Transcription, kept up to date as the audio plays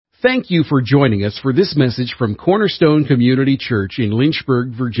Thank you for joining us for this message from Cornerstone Community Church in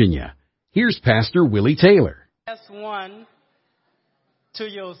Lynchburg, Virginia. Here's Pastor Willie Taylor. Last one to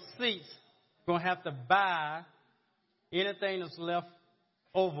your seats. You're going to have to buy anything that's left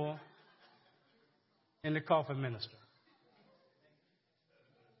over in the coffin ministry.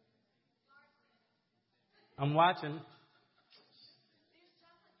 I'm watching.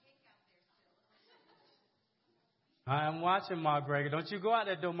 I'm watching, Mark Greger. Don't you go out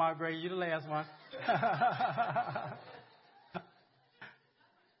that door, Mark Greger. You're the last one.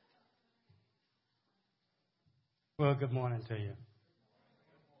 Well, good morning to you.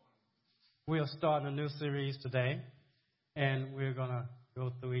 We are starting a new series today, and we're going to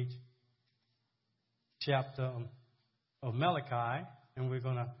go through each chapter of Malachi, and we're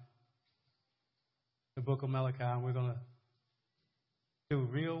going to, the book of Malachi, and we're going to do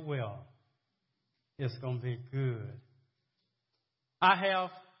real well. It's going to be good. I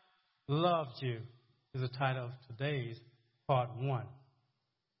have loved you is the title of today's part one.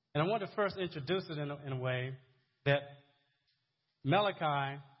 And I want to first introduce it in a way that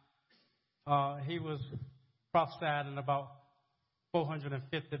Malachi, he was prophesied in about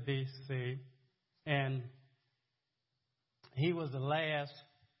 450 BC, and he was the last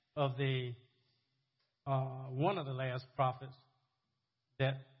of the, one of the last prophets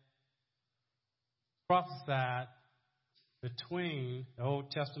that prophesied between the Old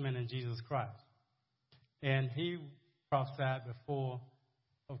Testament and Jesus Christ. And he prophesied before,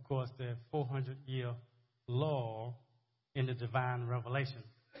 of course, the 400-year lull in the divine revelation.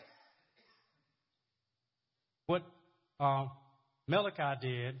 What Malachi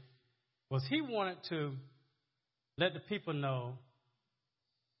did was he wanted to let the people know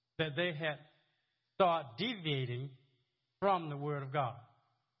that they had started deviating from the Word of God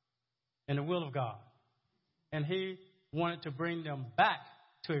and the will of God. And he wanted to bring them back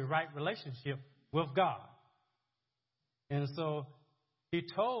to a right relationship with God. And so he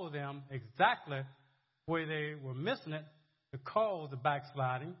told them exactly where they were missing it to cause the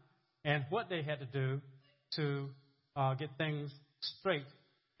backsliding and what they had to do to get things straight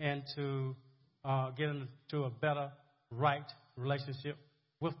and to get into a better, right relationship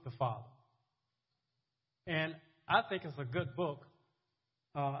with the Father. And I think it's a good book.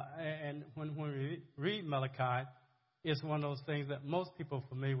 And when we read Malachi, it's one of those things that most people are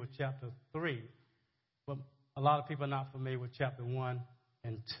familiar with chapter 3, but a lot of people are not familiar with chapter 1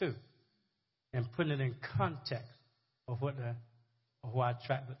 and 2, and putting it in context of why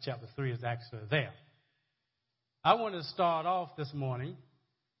chapter 3 is actually there. I want to start off this morning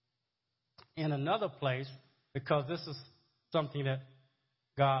in another place because this is something that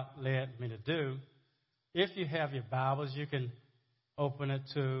God led me to do. If you have your Bibles, you can open it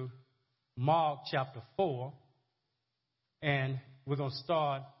to Mark chapter 4, and we're going to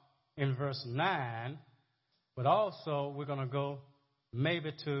start in verse 9, but also we're going to go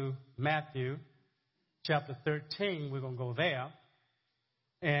maybe to Matthew chapter 13. We're going to go there,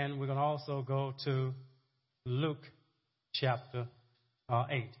 and we're going to also go to Luke chapter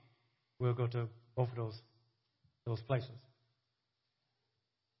 8. We'll go to both of those places,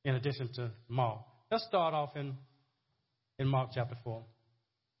 in addition to Mark. Let's start off in Mark chapter 4.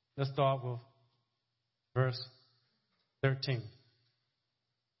 Let's start with verse 13.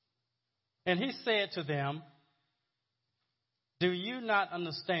 And he said to them, "Do you not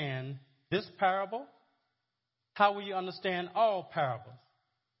understand this parable? How will you understand all parables?"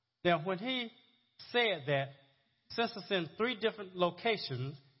 Now, when he said that, since it's in three different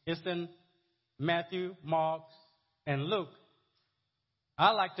locations, it's in Matthew, Mark, and Luke,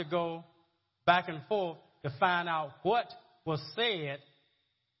 I like to go back and forth to find out what was said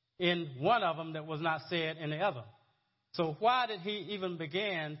in one of them that was not said in the other. So why did he even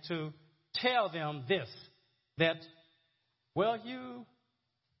begin to tell them this? That, well, you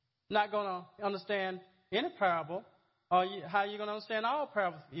not going to understand any parable, or how are you going to understand all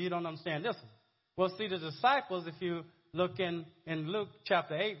parables if you don't understand this one? Well, see, the disciples, if you look in Luke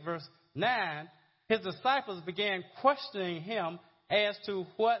chapter 8, verse 9, his disciples began questioning him as to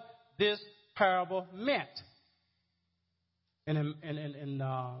what this parable meant. And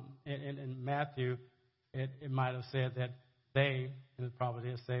in Matthew, it might have said that they, and it probably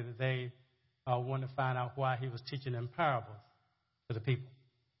did say that they wanted to find out why he was teaching in parables to the people.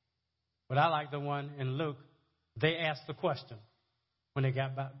 But I like the one in Luke. They asked the question when they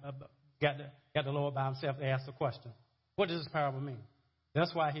got the Lord by himself. They asked the question, "What does this parable mean?"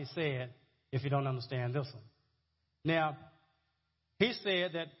 That's why he said, "If you don't understand this one." Now, he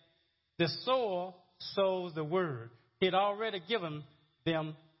said that the sower sows the word. He had already given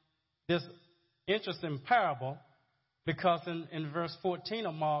them this interesting parable Because in verse 14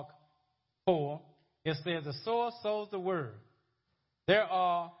 of Mark 4, it says, the sower sows the word. These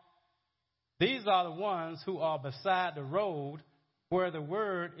are the ones who are beside the road where the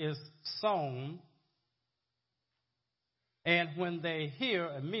word is sown. And when they hear,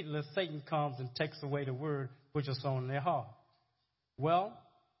 immediately Satan comes and takes away the word which is sown in their heart. Well,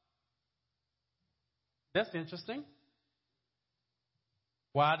 that's interesting.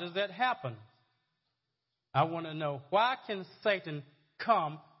 Why does that happen? I want to know, why can Satan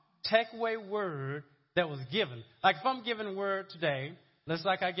come, take away word that was given? Like if I'm giving word today, just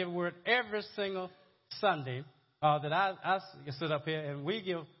like I give word every single Sunday, that I sit up here and we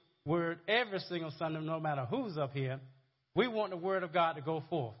give word every single Sunday, no matter who's up here. We want the word of God to go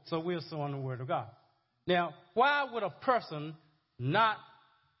forth, so we're sowing the word of God. Now, why would a person not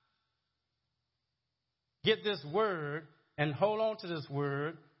get this word and hold on to this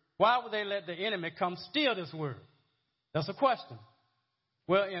word? Why would they let the enemy come steal this word? That's a question.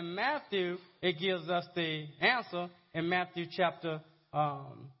 Well, in Matthew, it gives us the answer in Matthew chapter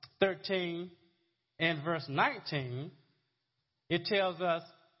 13 and verse 19. It tells us,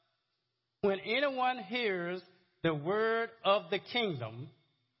 when anyone hears the word of the kingdom,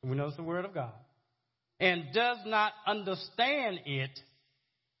 we know it's the word of God, and does not understand it,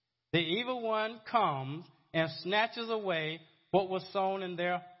 the evil one comes and snatches away what was sown in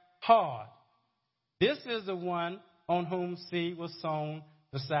their heart. This is the one on whom seed was sown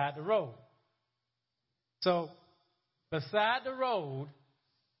beside the road. So, beside the road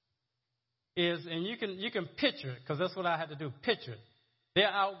is, and you can picture it, because that's what I had to do, picture it. They're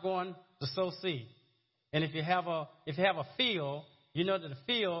out going to sow seed. And if you have a field, you know that the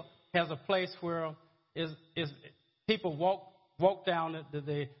field has a place where is people walk down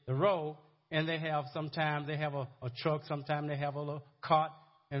the road, and sometimes they have a truck, sometimes they have a little cart.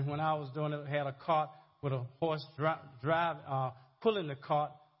 And when I was doing it, I had a cart with a horse pulling the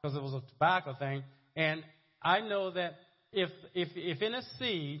cart because it was a tobacco thing. And I know that if any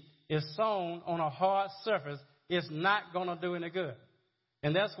seed is sown on a hard surface, it's not going to do any good.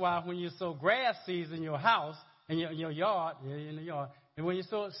 And that's why when you sow grass seeds in your house, in your yard, and when you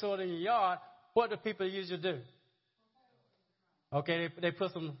sow it in your yard, what do people usually do? Okay, they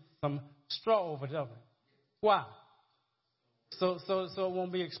put some straw over it, don't they? Why? So it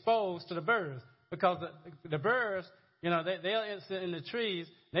won't be exposed to the birds. Because the birds, they're in the trees,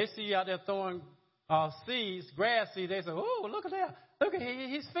 they see you out there throwing seeds, grass seeds, they say, oh, look at that. Look at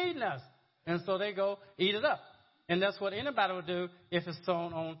he's feeding us. And so they go eat it up. And that's what anybody would do if it's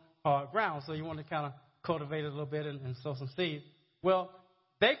sown on hard ground. So you want to kind of cultivate it a little bit and sow some seeds. Well,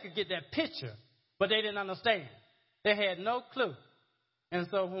 they could get that picture, but they didn't understand. They had no clue. And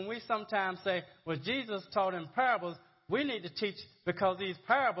so when we sometimes say, well, Jesus taught in parables, we need to teach, because these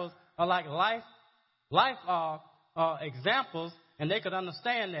parables are like life examples, and they could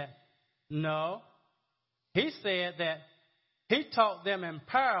understand that. No. He said that he taught them in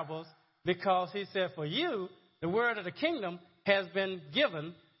parables because he said, for you, the word of the kingdom has been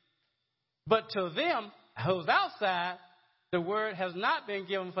given, but to them who's outside, the word has not been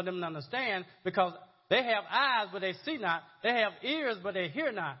given for them to understand, because they have eyes, but they see not. They have ears, but they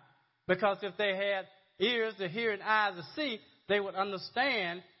hear not. Because if they had ears to hear and eyes to see, they would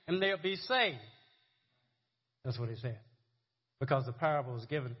understand and they'll be saved. That's what he said. Because the parable was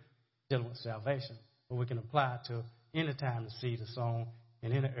given dealing with salvation. But we can apply it to any time the seed is sown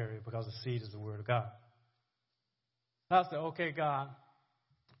in any area, because the seed is the word of God. I said, okay, God,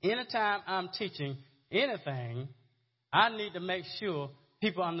 anytime I'm teaching anything, I need to make sure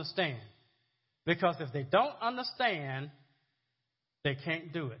people understand. Because if they don't understand, they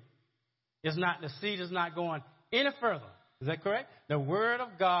can't do it. The seed is not going any further. Is that correct? The word of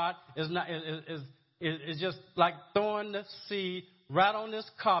God is just like throwing the seed right on this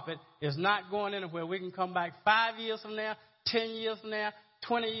carpet. It's not going anywhere. We can come back 5 years from now, 10 years from now,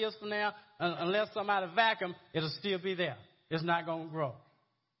 20 years from now, unless somebody vacuum, it'll still be there. It's not going to grow.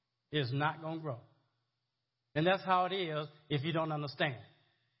 It's not going to grow. And that's how it is if you don't understand.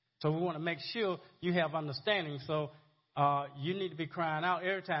 So we want to make sure you have understanding. So you need to be crying out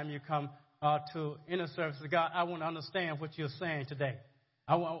every time you come to inner service of God. I want to understand what you're saying today.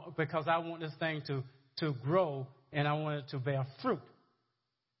 Because I want this thing to grow, and I want it to bear fruit.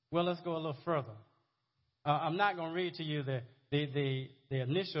 Well, let's go a little further. I'm not going to read to you the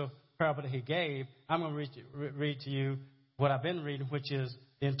initial parable that he gave. I'm going to read to you what I've been reading, which is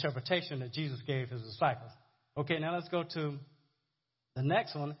the interpretation that Jesus gave his disciples. Okay, now let's go to the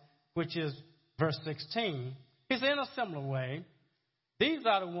next one, which is verse 16. He said, in a similar way, these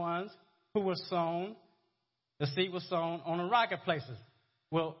are the ones who were sown, the seed was sown on the rocky places.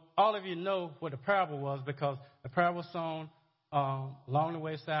 Well, all of you know what the parable was, because the parable was sown along the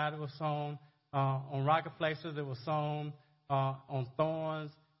wayside. It was sown on rocky places. It was sown on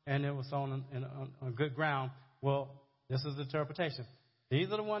thorns, and it was sown on good ground. Well, this is the interpretation. These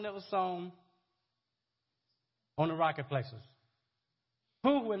are the ones that were sown on the rocky places,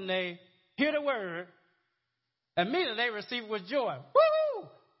 who, when they hear the word, immediately they receive it with joy. Woo!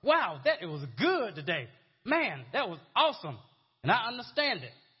 Wow, it was good today. Man, that was awesome. And I understand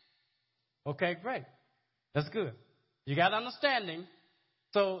it. Okay, great. That's good. You got understanding,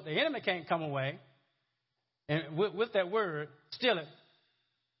 so the enemy can't come away and with that word, steal it.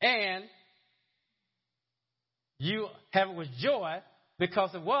 And you have it with joy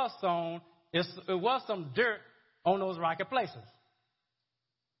because it was sown. It was some dirt on those rocky places.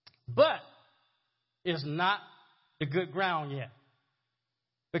 But it's not the good ground yet.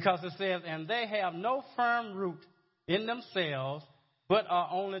 Because it says, and they have no firm root in themselves, but are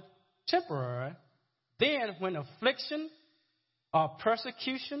only temporary. Then when affliction or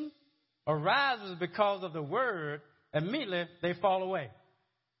persecution arises because of the word, immediately they fall away.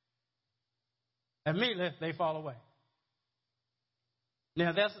 Immediately they fall away.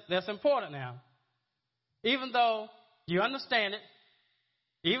 Now that's important now. Even though you understand it,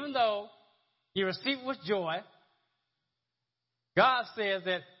 even though you receive it with joy, God says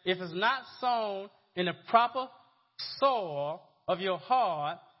that if it's not sown in the proper soil of your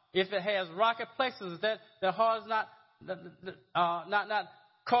heart, if it has rocky places that the heart is not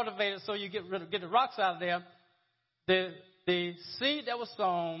cultivated, so you get the rocks out of there, the seed that was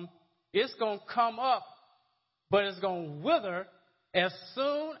sown, it's going to come up, but it's going to wither as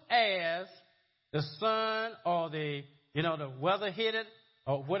soon as the sun or the weather hit it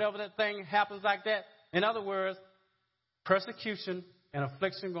or whatever that thing happens like that. In other words, persecution and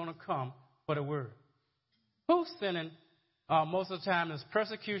affliction going to come for the word. Who's sinning most of the time? Is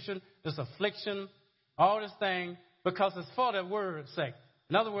persecution, this affliction, all this thing, because it's for the word's sake.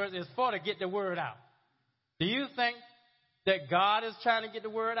 In other words, it's for to get the word out. Do you think that God is trying to get the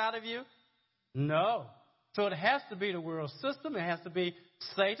word out of you? No. So it has to be the world system. It has to be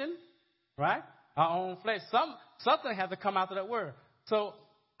Satan, right? Our own flesh. Something has to come out of that word. So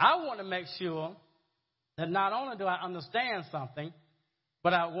I want to make sure that not only do I understand something,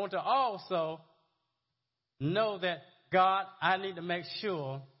 but I want to also know that, God, I need to make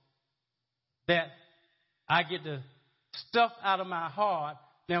sure that I get the stuff out of my heart.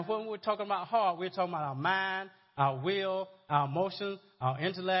 Now, when we're talking about heart, we're talking about our mind, our will, our emotions, our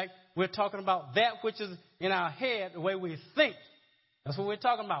intellect. We're talking about that which is in our head, the way we think. That's what we're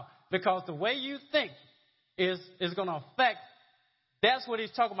talking about. Because the way you think is going to affect. That's what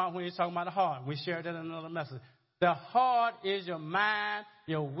he's talking about when he's talking about the heart. We shared that in another message. The heart is your mind,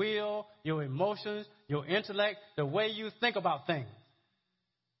 your will, your emotions, your intellect, the way you think about things.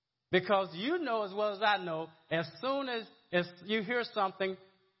 Because you know as well as I know, as soon as you hear something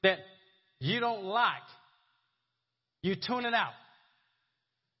that you don't like, you tune it out.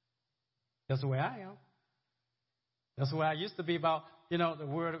 That's the way I am. That's the way I used to be about, the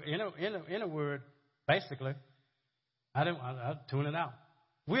word, in a word, basically. I tune it out.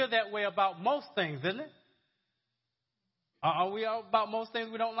 We're that way about most things, isn't it? Are we about most things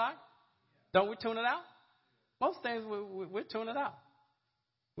we don't like? Don't we tune it out? Most things we tune it out.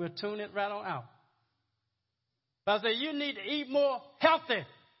 We'll tune it right on out. But I say, you need to eat more healthy.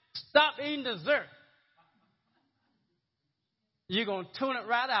 Stop eating dessert. You're going to tune it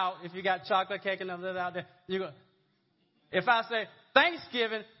right out if you got chocolate cake and everything out there. If I say,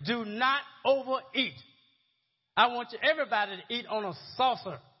 Thanksgiving, do not overeat. I want everybody to eat on a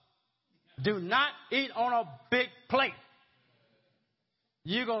saucer. Do not eat on a big plate.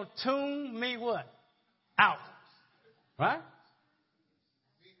 You're going to tune me what? Out. Right?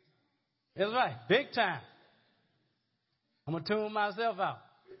 That's right. Big time. I'm going to tune myself out.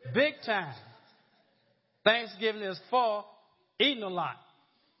 Big time. Thanksgiving is for eating a lot.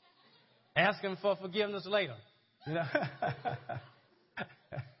 Asking for forgiveness later.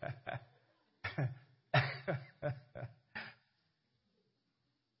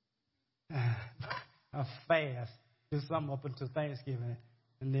 I fast, do something up until Thanksgiving,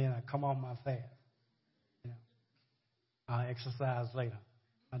 and then I come off my fast. I'll exercise later.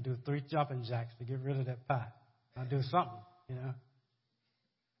 I'll do 3 jumping jacks to get rid of that pot. I'll do something,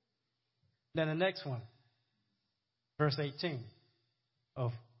 Then the next one, verse 18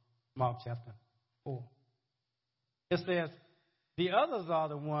 of Mark chapter 4. It says, the others are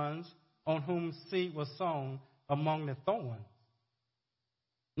the ones on whom seed was sown among the thorns.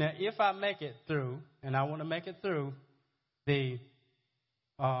 Now, if I make it through, and I want to make it through by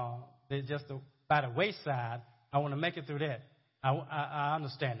the wayside, I want to make it through that. I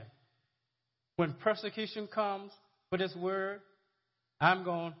understand it. When persecution comes for this word, I'm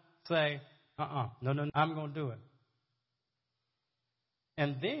going to say, no, I'm going to do it.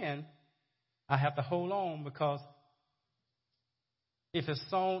 And then I have to hold on, because if it's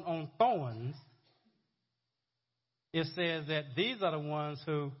sown on thorns, it says that these are the ones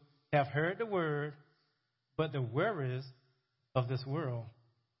who have heard the word, but the worries of this world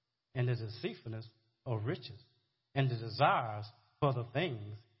and the deceitfulness of riches and the desires for the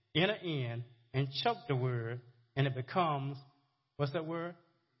things enter in and choke the word, and it becomes, what's that word?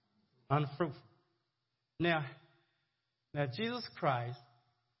 Unfruitful. Now Jesus Christ,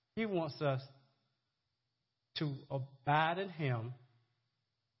 he wants us to abide in him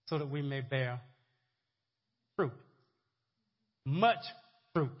so that we may bear fruit. Much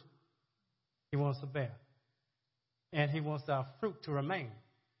fruit he wants to bear. And he wants our fruit to remain.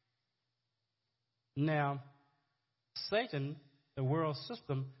 Now, Satan, the world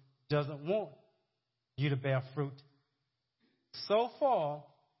system, doesn't want you to bear fruit. So far,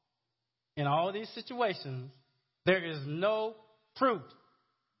 in all these situations, there is no fruit.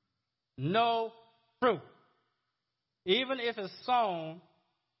 No fruit. Even if it's sown,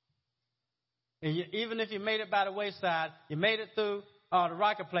 and even if you made it by the wayside, you made it through the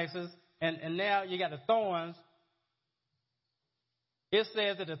rocky places, and now you got the thorns, it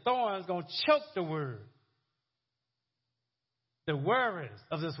says that the thorns going to choke the word. The worries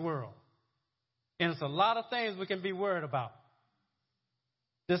of this world. And it's a lot of things we can be worried about.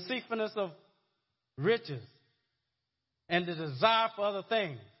 Deceitfulness of riches and the desire for other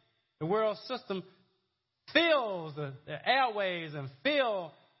things. The world system fills the airways and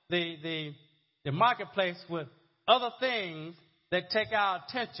fills the marketplace with other things that take our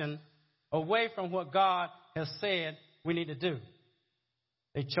attention away from what God has said we need to do.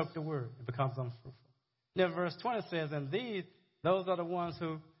 They choke the word. It becomes unfruitful. Then verse 20 says, and those are the ones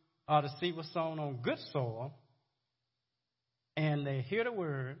who are the seed was sown on good soil, and they hear the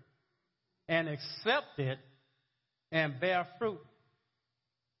word and accept it and bear fruit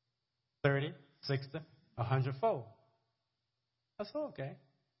 30, 60, 100-fold. That's okay.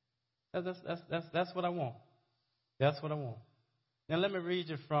 That's what I want. That's what I want. Now let me read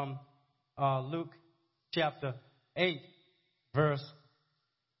you from Luke chapter 8, verse.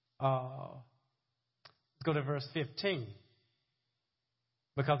 Let's go to verse 15,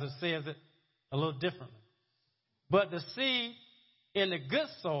 because it says it a little differently. But the seed in the good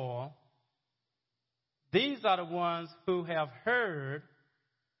soil, these are the ones who have heard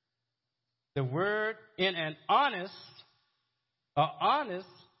the word in an honest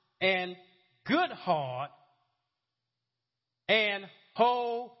and good heart, and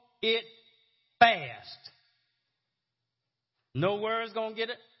hold it fast. No word's going to get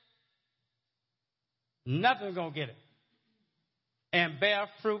it. Nothing's going to get it. And bear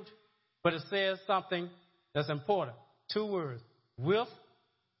fruit, but it says something that's important. 2 words. With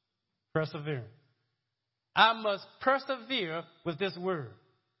perseverance. I must persevere with this word.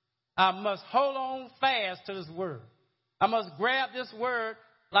 I must hold on fast to this word. I must grab this word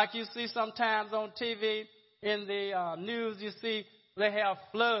like you see sometimes on TV, in the news, you see they have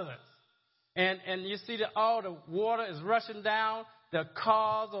floods. And you see that all the water is rushing down. The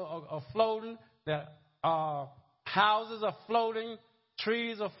cars are floating. The houses are floating.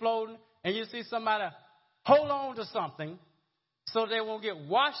 Trees are floating. And you see somebody hold on to something so they won't get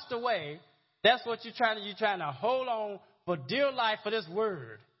washed away. That's what you're trying to hold on for dear life for this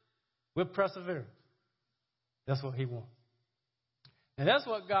word with perseverance. That's what he wants. And that's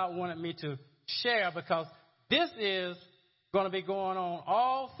what God wanted me to share, because this is going to be going on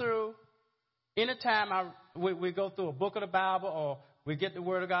all through. Anytime we go through a book of the Bible or we get the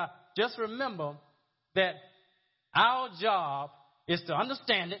Word of God, just remember that our job is to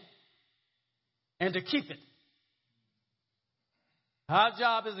understand it and to keep it. Our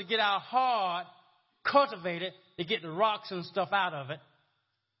job is to get our heart cultivated, to get the rocks and stuff out of it.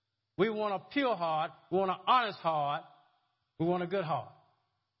 We want a pure heart. We want an honest heart. We want a good heart.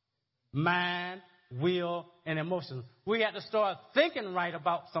 Mind, will, and emotions. We have to start thinking right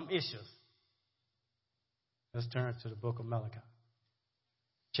about some issues. Let's turn to the book of Malachi,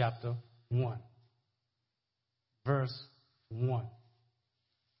 chapter 1, verse 1.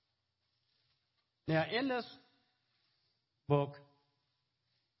 Now, in this book,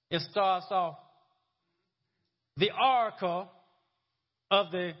 it starts off the oracle of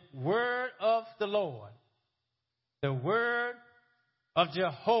the word of the Lord, the word of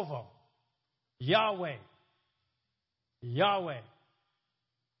Jehovah, Yahweh,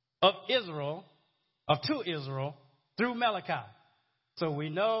 of Israel, to Israel through Malachi. So we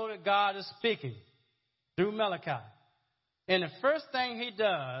know that God is speaking through Malachi. And the first thing he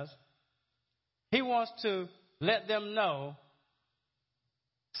does, he wants to let them know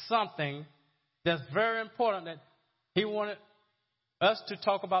something that's very important that he wanted us to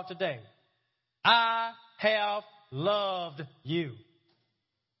talk about today. I have loved you.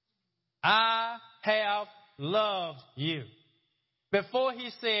 I have loved you. Before he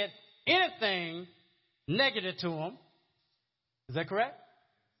said anything negative to him, is that correct?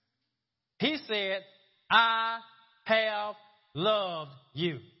 He said, I have loved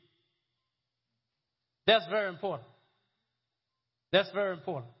you. That's very important. That's very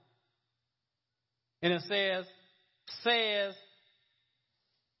important. And it says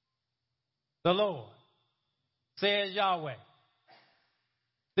the Lord, says Yahweh.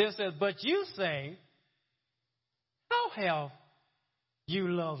 This says, but you say, how have you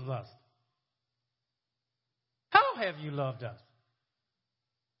loved us? How have you loved us?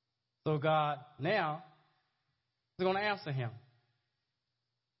 So God now is going to answer him.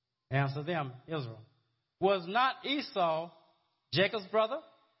 Answer them, Israel. Was not Esau Jacob's brother?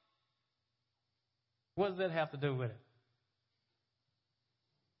 What does that have to do with it?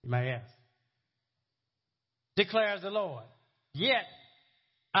 You may ask. Declares the Lord, yet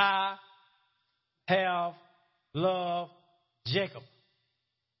I have loved Jacob.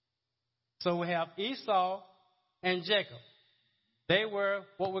 So we have Esau and Jacob. They were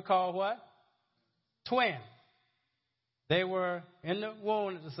what we call what? Twins. They were in the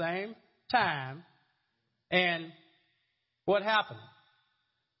womb at the same time. And what happened?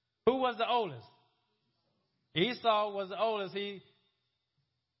 Who was the oldest? Esau was the oldest. He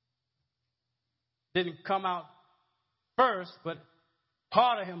didn't come out first, but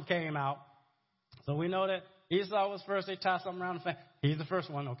part of him came out. So we know that Esau was first. They tied something around the family. He's the first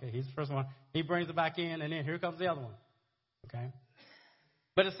one. Okay, he's the first one. He brings it back in, and then here comes the other one. Okay.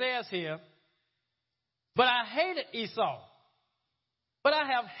 But it says here, but I hated Esau. But I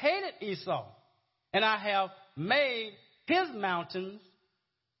have hated Esau, and I have made his mountains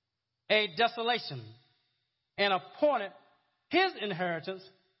a desolation, and appointed his inheritance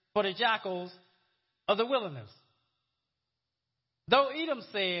for the jackals of the wilderness. Though Edom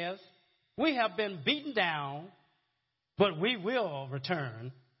says, we have been beaten down, but we will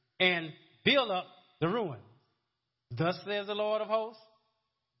return and build up the ruins. Thus says the Lord of hosts,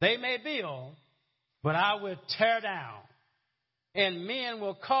 they may build, but I will tear down, and men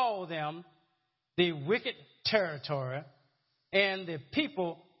will call them the wicked territory, and the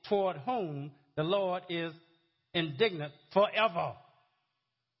people toward whom the Lord is indignant forever.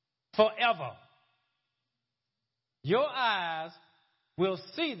 Forever. Your eyes will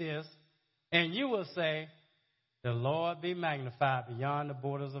see this, and you will say, the Lord be magnified beyond the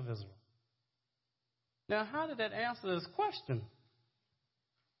borders of Israel. Now, how did that answer this question?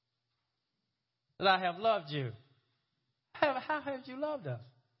 That I have loved you. How have you loved us?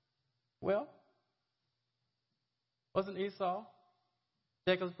 Well, wasn't Esau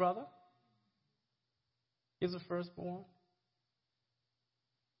Jacob's brother? He's the firstborn.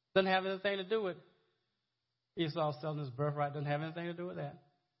 Doesn't have anything to do with Esau selling his birthright. Doesn't have anything to do with that.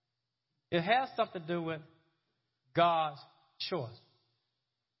 It has something to do with God's choice.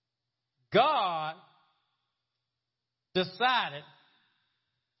 God decided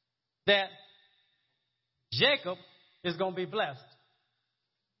that Jacob is going to be blessed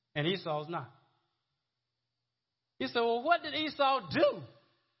and Esau's not. He said, well, what did Esau do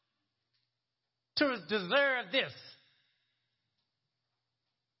to deserve this?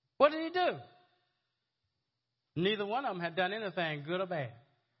 What did he do? Neither one of them had done anything good or bad.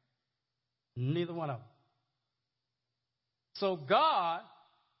 Neither one of them. So God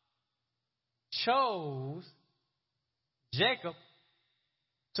chose Jacob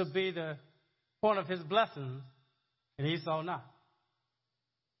to be the point of his blessings, and Esau not.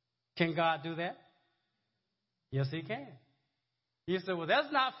 Can God do that? Yes, he can. You say, well,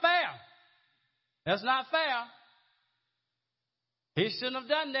 that's not fair. That's not fair. He shouldn't have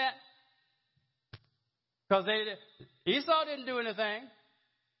done that. Because Esau didn't do anything.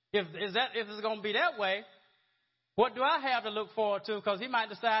 If it's going to be that way, what do I have to look forward to? Because he might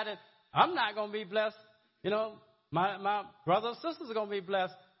decide that I'm not going to be blessed. You know, my brothers and sisters are going to be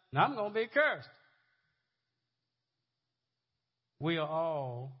blessed, and I'm going to be cursed. We are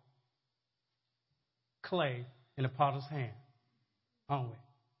all clay in the potter's hand, aren't we?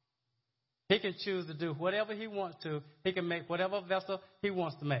 He can choose to do whatever he wants to. He can make whatever vessel he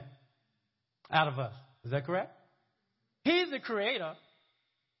wants to make out of us. Is that correct? He's the creator.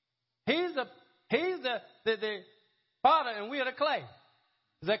 He's the potter, and we are the clay.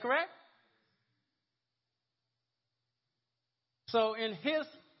 Is that correct? So in his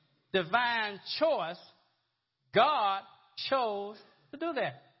divine choice, God chose to do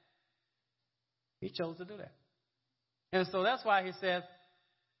that. He chose to do that. And so that's why he says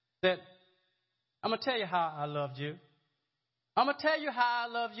that I'm going to tell you how I loved you. I'm going to tell you how I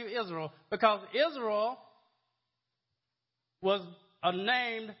loved you, Israel, because Israel was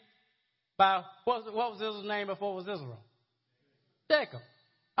named by, what was Israel's name before it was Israel? Jacob.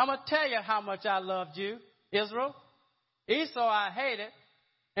 I'm going to tell you how much I loved you, Israel. Esau I hated,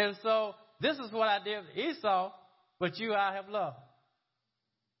 and so this is what I did with Esau, but you I have loved.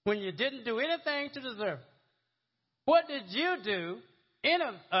 When you didn't do anything to deserve it. What did you do in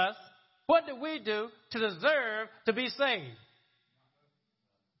us? What did we do to deserve to be saved?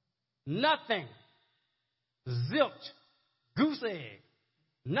 Nothing. Zilch. Goose egg.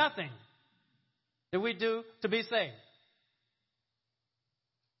 Nothing did we do to be saved.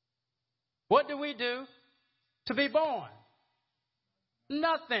 What did we do to be born?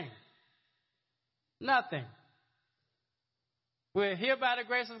 Nothing. Nothing. We're here by the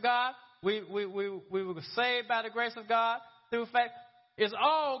grace of God. We were saved by the grace of God through faith. It's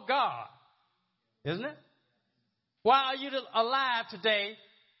all God, isn't it? Why are you alive today?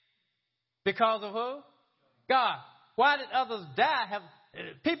 Because of who? God. Why did others die?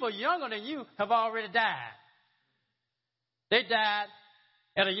 People younger than you have already died. They died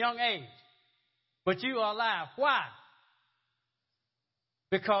at a young age. But you are alive. Why?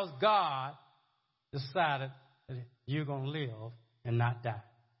 Because God decided that you're going to live and not die.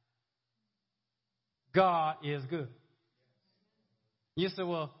 God is good. You say,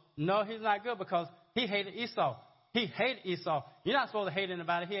 well, no, he's not good because he hated Esau. He hated Esau. You're not supposed to hate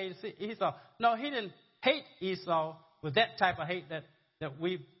anybody. He hated Esau. No, he didn't hate Esau with that type of hate that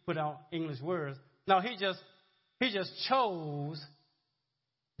we put on English words. No, he just chose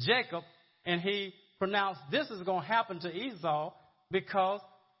Jacob, and he pronounced this is going to happen to Esau because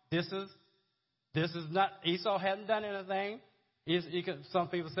this is not, Esau hadn't done anything. Some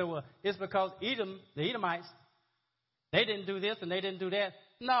people say, well, it's because the Edomites, they didn't do this and they didn't do that.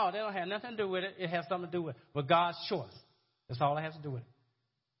 No, they don't have nothing to do with it. It has something to do with God's choice. That's all it has to do with it.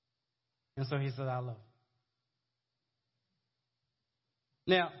 And so he said, I love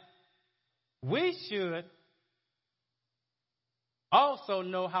you. Now, we should also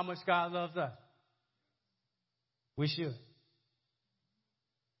know how much God loves us. We should.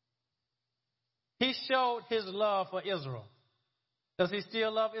 He showed his love for Israel. Does he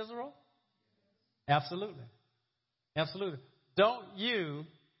still love Israel? Absolutely. Absolutely. Don't you,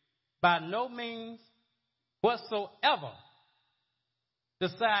 by no means whatsoever,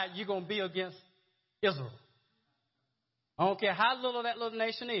 decide you're going to be against Israel. I don't care how little that little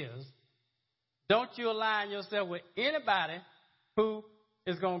nation is. Don't you align yourself with anybody who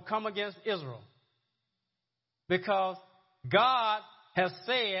is going to come against Israel. Because God has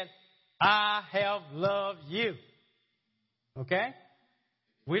said, I have loved you. Okay?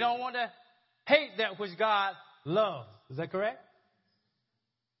 We don't want to hate that which God loves. Is that correct?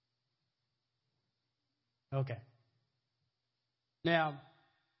 Okay. Now,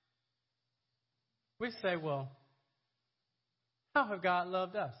 we say, well, how have God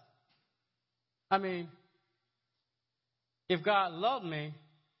loved us? I mean, if God loved me,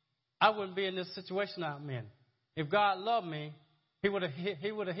 I wouldn't be in this situation I'm in. If God loved me, He would have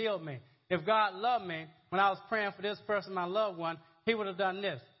healed me. If God loved me, when I was praying for this person, my loved one, He would have done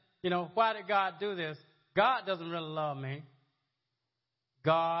this. You know, why did God do this? God doesn't really love me.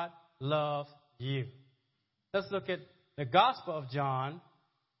 God loves you. Let's look at the Gospel of John.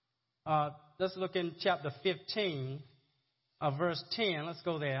 Let's look in chapter 15, verse 10. Let's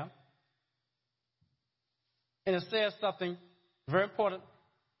go there. And it says something very important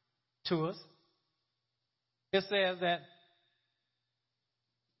to us. It says that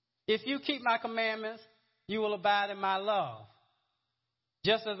if you keep my commandments, you will abide in my love,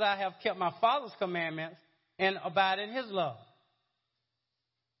 just as I have kept my Father's commandments and abide in his love.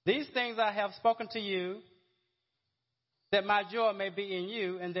 These things I have spoken to you, that my joy may be in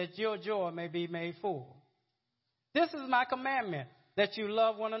you and that your joy may be made full. This is my commandment, that you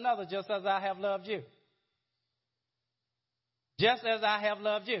love one another just as I have loved you. Just as I have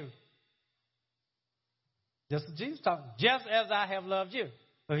loved you. This is Jesus talking. Just as I have loved you.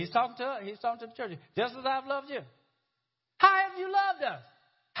 So he's talking to the church. Just as I have loved you. How have you loved us?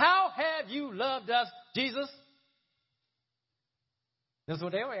 How have you loved us, Jesus? That's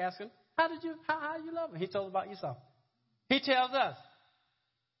what they were asking. How you love me? He told about Esau. He tells us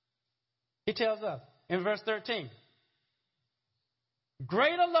in verse 13,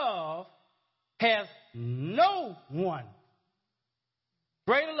 greater love has no one.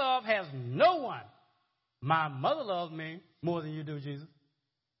 Greater love has no one. My mother loves me more than you do, Jesus.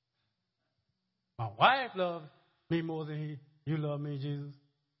 My wife loves me more than you love me, Jesus.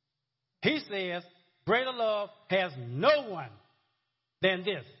 He says, greater love has no one than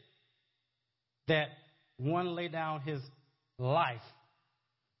this, that one lay down his life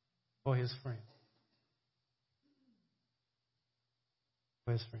for his friend.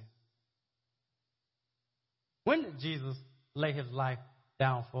 For his friend. When did Jesus lay his life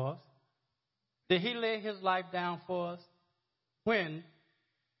down for us? Did he lay his life down for us when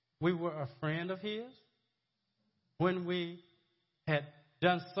we were a friend of his? When we had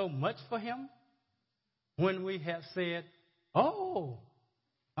done so much for him? When we had said,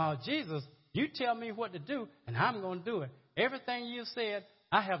 Jesus, you tell me what to do, and I'm going to do it. Everything you said,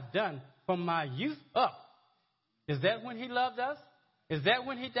 I have done from my youth up. Is that when he loved us? Is that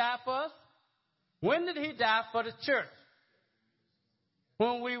when he died for us? When did he die for the church?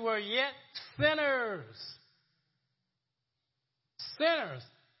 When we were yet sinners. Sinners.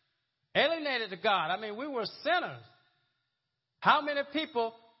 Alienated to God. I mean, we were sinners. How many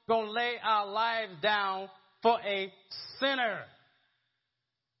people going to lay our lives down for a sinner?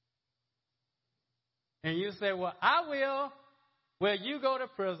 And you say, well, I will. Well, you go to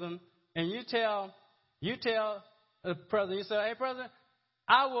prison and you tell the president, you say, hey, president,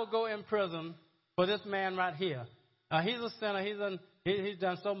 I will go in prison for this man right here. He's a sinner. He's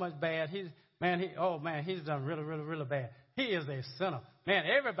done so much bad. He's done really, really, really bad. He is a sinner. Man,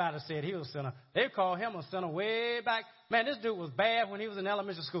 everybody said he was a sinner. They called him a sinner way back. Man, this dude was bad when he was in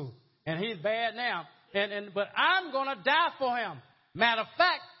elementary school. And he's bad now. But I'm going to die for him. Matter of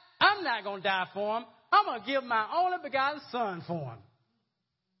fact, I'm not going to die for him. I'm going to give my only begotten son for him.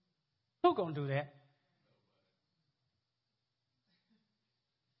 Who's going to do that?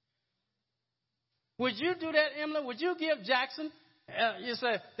 Would you do that, Emily? Would you give Jackson? You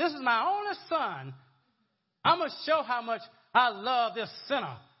say, this is my only son. I'm going to show how much I love this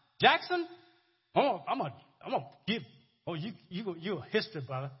sinner. Jackson, I'm going to give. Oh, you're a history,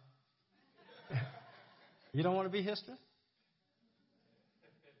 brother. You don't want to be history?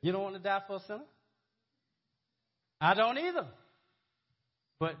 You don't want to die for a sinner? I don't either.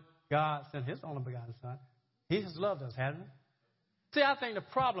 But God sent his only begotten son. He has loved us, hasn't he? See, I think the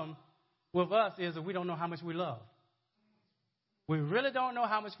problem with us is that we don't know how much we love. We really don't know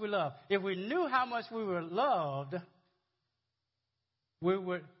how much we love. If we knew how much we were loved, we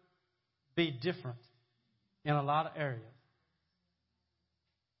would be different in a lot of areas.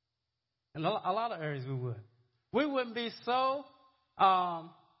 In a lot of areas we would. We wouldn't be so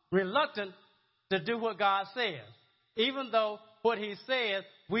reluctant to do what God says, even though what he says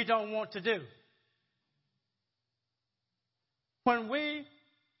we don't want to do. When we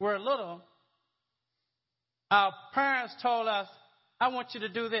were little, our parents told us, I want you to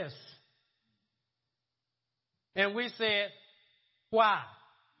do this. And we said, why?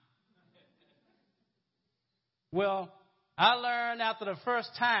 Well, I learned after the first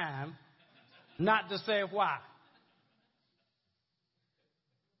time not to say why.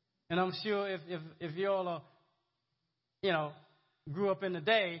 And I'm sure if you all are, grew up in the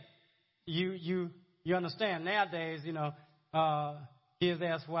day, you understand nowadays, kids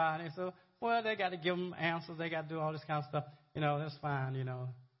ask why, and they say, well, they got to give them answers. They got to do all this kind of stuff. That's fine,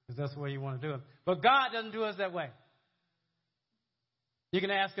 because that's the way you want to do it. But God doesn't do us that way. You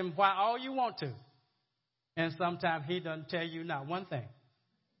can ask him why all you want to. And sometimes he doesn't tell you not one thing.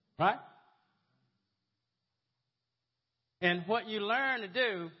 Right? And what you learn to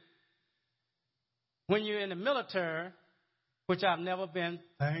do when you're in the military, which I've never been,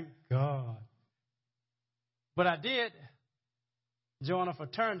 thank God. But I did join a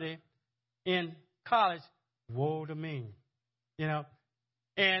fraternity in college. Woe to me.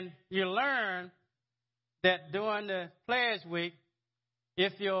 And you learn that during the pledge week,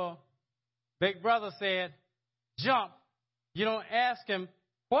 if your big brother said, jump, you don't ask him,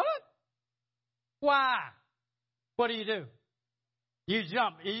 what? Why? What do? You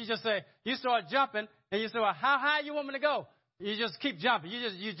jump. You just say, you start jumping, and you say, well, how high you want me to go? You just keep jumping.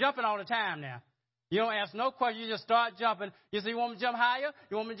 You're jumping all the time now. You don't ask no question. You just start jumping. You say, you want me to jump higher?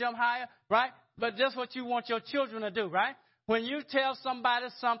 You want me to jump higher? Right? But that's what you want your children to do, right? When you tell somebody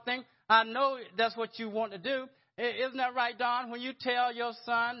something, I know that's what you want to do. Isn't that right, Don? When you tell your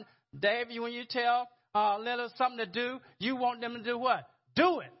son, David, when you tell little something to do, you want them to do what?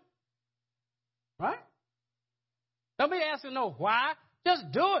 Do it. Right? Don't be asking no why.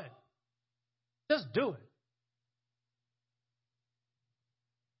 Just do it. Just do it.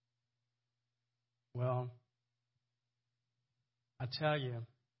 Well, I tell you,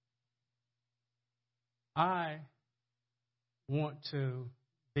 I want to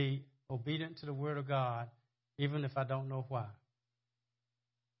be obedient to the Word of God, even if I don't know why.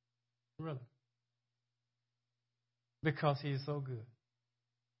 Really. because he's so good.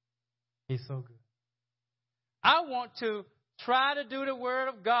 He's so good. I want to try to do the Word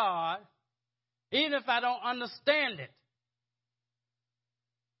of God, even if I don't understand it,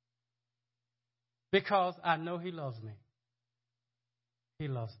 because I know he loves me. He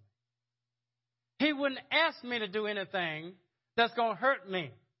loves me. He wouldn't ask me to do anything that's going to hurt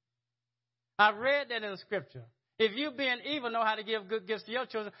me. I read that in the Scripture. If you being evil know how to give good gifts to your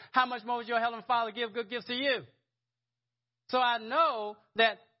children, how much more would your Heavenly Father give good gifts to you? So I know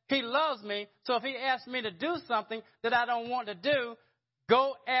that he loves me. So if he asks me to do something that I don't want to do,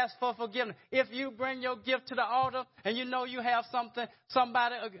 go ask for forgiveness. If you bring your gift to the altar and you know you have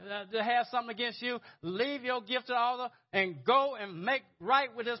somebody that has something against you, leave your gift to the altar and go and make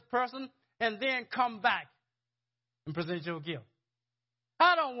right with this person and then come back and present your gift.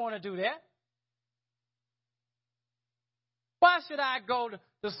 I don't want to do that. Why should I go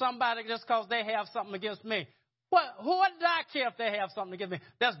to somebody just because they have something against me? What do I care if they have something against me?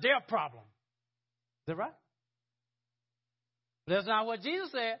 That's their problem. Is that right? But that's not what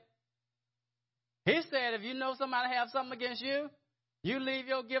Jesus said. He said if you know somebody have something against you, you leave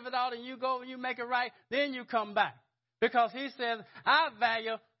your gift at all and you go and you make it right, then you come back. Because he says, I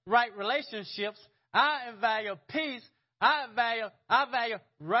value right relationships. I value peace. I value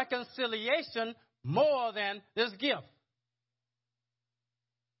reconciliation more than this gift.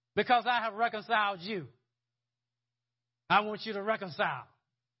 Because I have reconciled you. I want you to reconcile.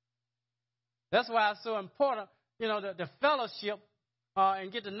 That's why it's so important, the fellowship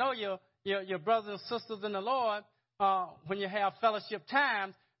and get to know your brothers and sisters in the Lord when you have fellowship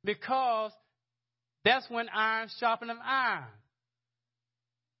times, because that's when iron sharpens iron.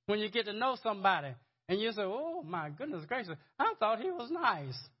 When you get to know somebody and you say, oh, my goodness gracious, I thought he was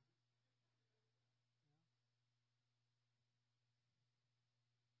nice.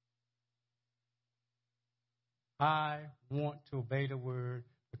 I want to obey the word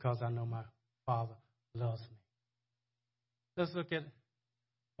because I know my Father loves me. Let's look at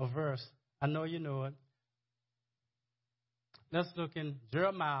a verse. I know you know it. Let's look in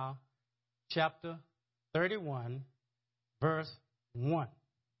Jeremiah chapter 31, verse 1.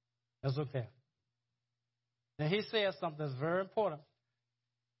 Let's look there. And he says something that's very important.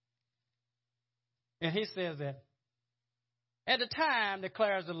 And he says that, at the time,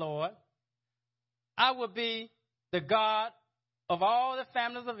 declares the Lord, I will be the God of all the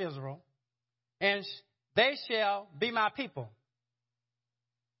families of Israel, and they shall be my people.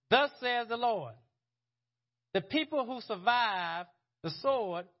 Thus says the Lord, the people who survived the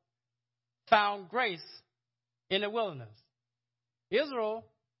sword found grace in the wilderness. Israel,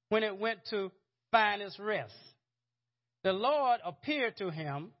 when it went to find its rest, the Lord appeared to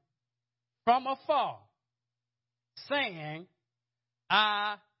him from afar, saying,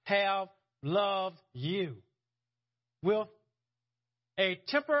 I have loved you with a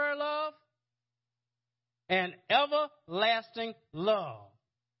temporary love and everlasting love.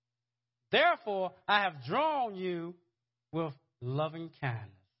 Therefore, I have drawn you with loving kindness,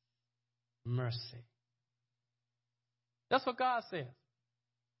 mercy. That's what God says.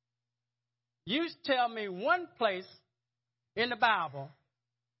 You tell me one place in the Bible,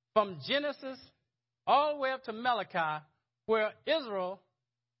 from Genesis all the way up to Malachi, where Israel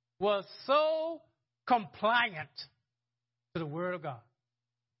was so compliant to the Word of God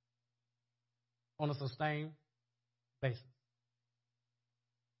on a sustained basis.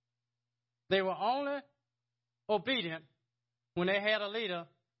 They were only obedient when they had a leader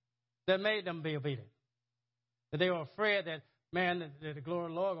that made them be obedient. That they were afraid that, man, the glory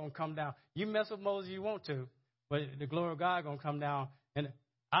of the Lord is going to come down. You mess with Moses you want to, but the glory of God is going to come down. And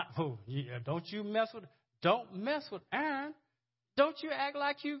don't mess with Aaron. Don't you act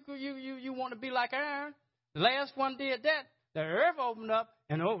like you want to be like Aaron. The last one did that. The earth opened up,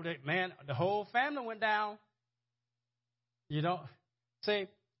 and the whole family went down. See,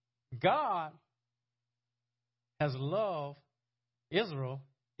 God has loved Israel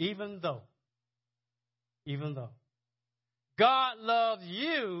even though. God loves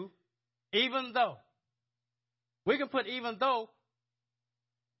you even though. We can put even though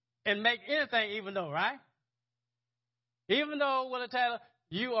and make anything even though, right? Even though, Willie Taylor,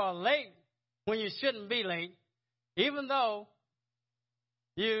 you are late when you shouldn't be late, even though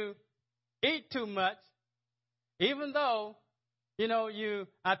you eat too much, even though,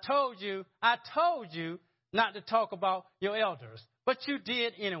 I told you not to talk about your elders, but you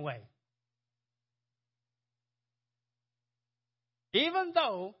did anyway. Even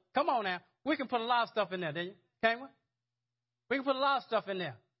though, come on now, we can put a lot of stuff in there, didn't you? Can't we? We can put a lot of stuff in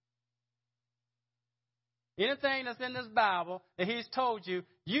there. Anything that's in this Bible that he's told you,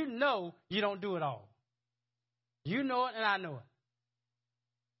 you know you don't do it all. You know it and I know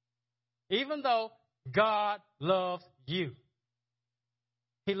it. Even though God loves you.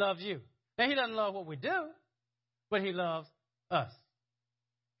 He loves you. Now, he doesn't love what we do, but he loves us.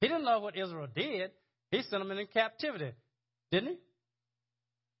 He didn't love what Israel did. He sent them into captivity, didn't he?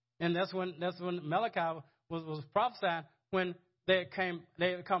 And that's when Malachi was prophesying when they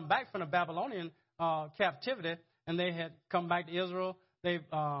had come back from the Babylonian captivity, and they had come back to Israel. They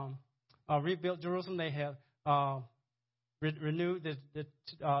rebuilt Jerusalem. They had renewed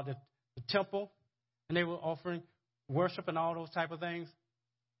the temple, and they were offering worship and all those type of things.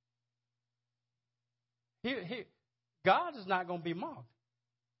 God is not going to be mocked.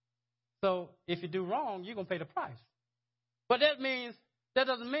 So if you do wrong, you're going to pay the price. But that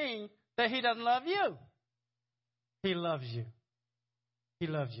doesn't mean that he doesn't love you. He loves you. He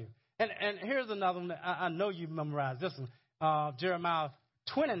loves you. And here's another one that I know you memorized this one. Jeremiah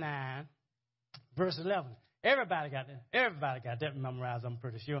 29, verse 11. Everybody got that. Everybody got that memorized, I'm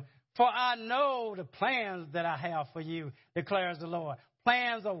pretty sure. For I know the plans that I have for you, declares the Lord.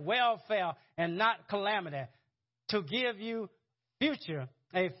 Plans of welfare and not calamity, to give you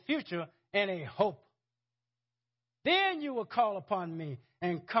a future and a hope. Then you will call upon me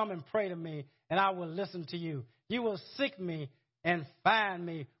and come and pray to me, and I will listen to you. You will seek me and find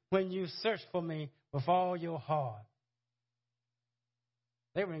me when you search for me with all your heart.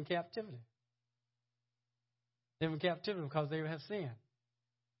 They were in captivity. They were in captivity because they had sinned.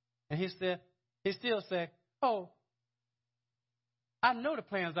 And he still said, oh, I know the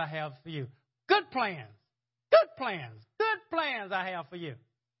plans I have for you. Good plans. Good plans. Good plans I have for you.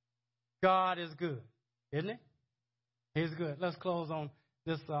 God is good, isn't he? He's good. Let's close on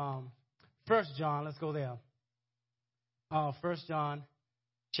this 1 John. Let's go there. 1 John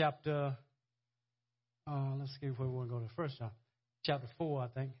chapter, let's see where we want to go to. 1 John chapter 4, I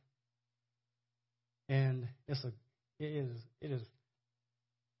think. And it is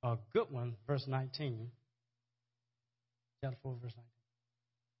a good one, verse 19. Chapter 4, verse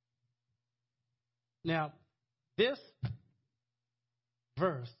 19. Now, this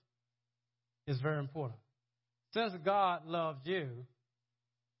verse is very important. Since God loved you,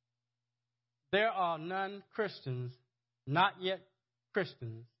 there are non-Christians, not yet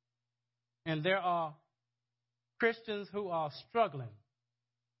Christians, and there are Christians who are struggling.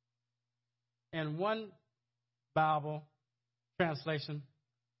 And one Bible translation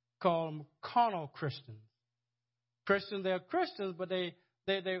called them carnal Christians. They're Christians, but they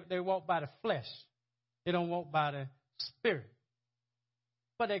walk by the flesh. They don't walk by the Spirit.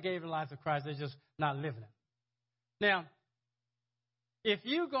 But they gave their life to Christ. They're just not living it. Now, if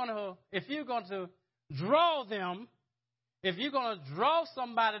you're going to draw them, if you're going to draw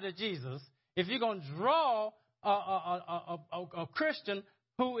somebody to Jesus, if you're going to draw a Christian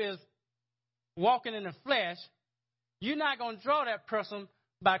who is walking in the flesh, you're not going to draw that person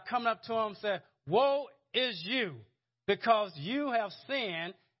by coming up to him and saying, woe is you, because you have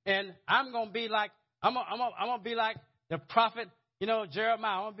sinned, and I'm going to be like the prophet,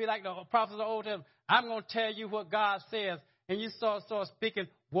 Jeremiah. I'm going to be like the prophets of the Old Testament. I'm going to tell you what God says, and you start speaking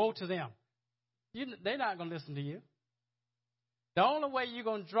woe to them. They're not going to listen to you. The only way you're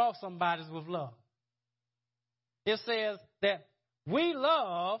going to draw somebody is with love. It says that we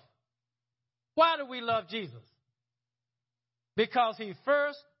love. Why do we love Jesus? Because he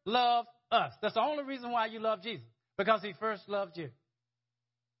first loved us. That's the only reason why you love Jesus. Because he first loved you.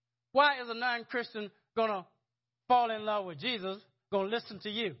 Why is a non-Christian going to fall in love with Jesus, going to listen to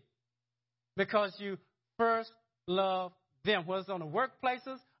you? Because you first love them. Whether it's on the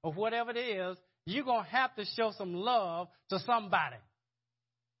workplaces or whatever it is, you're going to have to show some love to somebody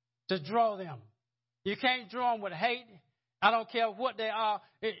to draw them. You can't draw them with hate. I don't care what they are.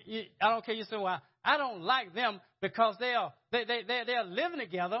 I don't care. You say, well, I don't like them because they're living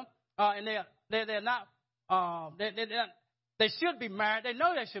together and they're not. They should be married. They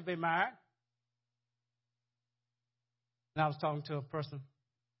know they should be married. And I was talking to a person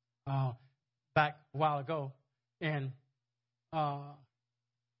back a while ago, and I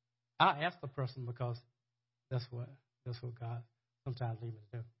asked the person because that's what God sometimes leads me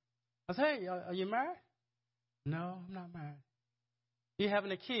to do. I said, hey, are you married? No, I'm not married. Do you have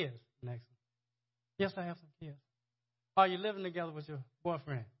any kids? Next. Yes, I have some kids. Are you living together with your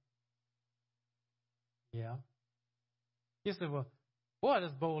boyfriend? Yeah. You said, well, boy,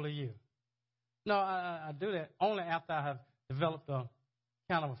 that's bold of you. No, I do that only after I have developed a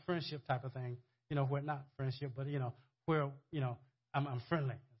kind of a friendship type of thing, where not friendship, but, where, I'm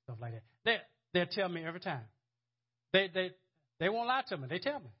friendly and stuff like that. They'll tell me every time. They won't lie to me. They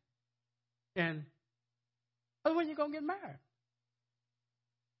tell me. And when you going to get married?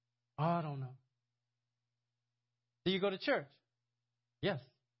 Oh, I don't know. Do you go to church? Yes,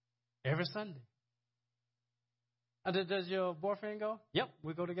 every Sunday. Does your boyfriend go? Yep,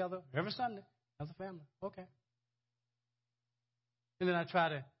 we go together every Sunday as a family. Okay. And then I try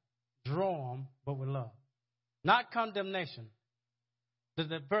to draw them, but with love. Not condemnation.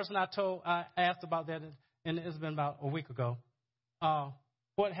 The person I asked about that, and it's been about a week ago.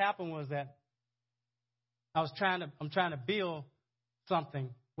 What happened was that I'm trying to build something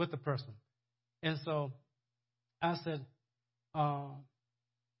with the person. And so I said,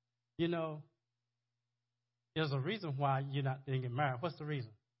 there's a reason why you didn't get married. What's the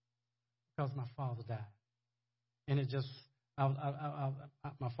reason? Because my father died. And it just,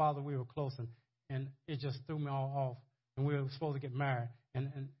 my father, we were close, and it just threw me all off. And we were supposed to get married.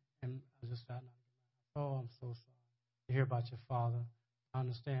 And I just thought, oh, I'm so sorry to hear about your father. I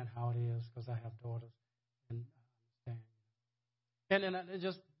understand how it is because I have daughters. And I understand. And I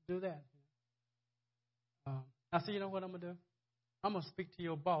just do that. I said, you know what I'm going to do? I'm going to speak to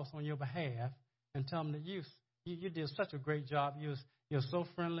your boss on your behalf and tell him that you did such a great job. You're so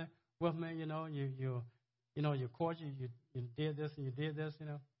friendly with me, you're cordial. You did this and you did this,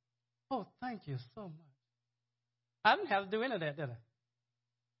 Oh, thank you so much. I didn't have to do any of that, did I?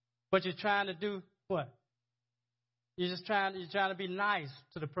 But you're trying to do what? You're trying to be nice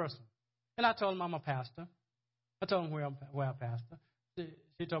to the person. And I told him I'm a pastor. I told him where I pastor.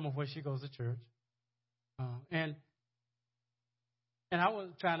 She told me where she goes to church. And I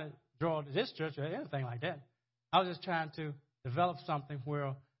wasn't trying to draw to this church or anything like that. I was just trying to develop something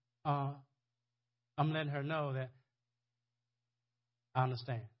where I'm letting her know that I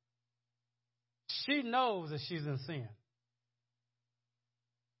understand. She knows that she's in sin.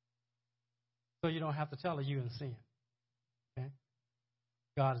 So you don't have to tell her you're in sin. Okay?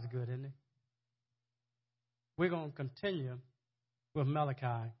 God is good, isn't he? We're going to continue with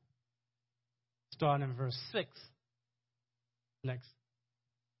Malachi, starting in verse 6 next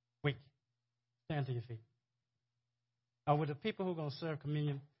week. Stand to your feet. With the people who are going to serve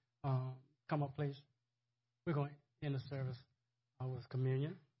communion, come up, please. We're going to end the service with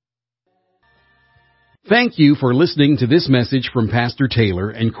communion. Thank you for listening to this message from Pastor Taylor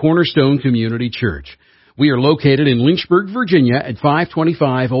and Cornerstone Community Church. We are located in Lynchburg, Virginia at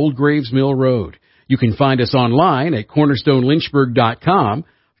 525 Old Graves Mill Road. You can find us online at cornerstonelynchburg.com,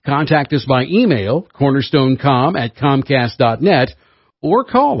 contact us by email, cornerstonecom@comcast.net, or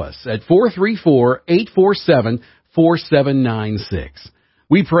call us at 434-847-4796.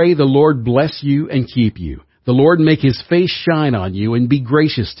 We pray the Lord bless you and keep you. The Lord make his face shine on you and be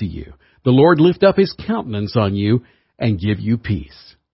gracious to you. The Lord lift up his countenance on you and give you peace.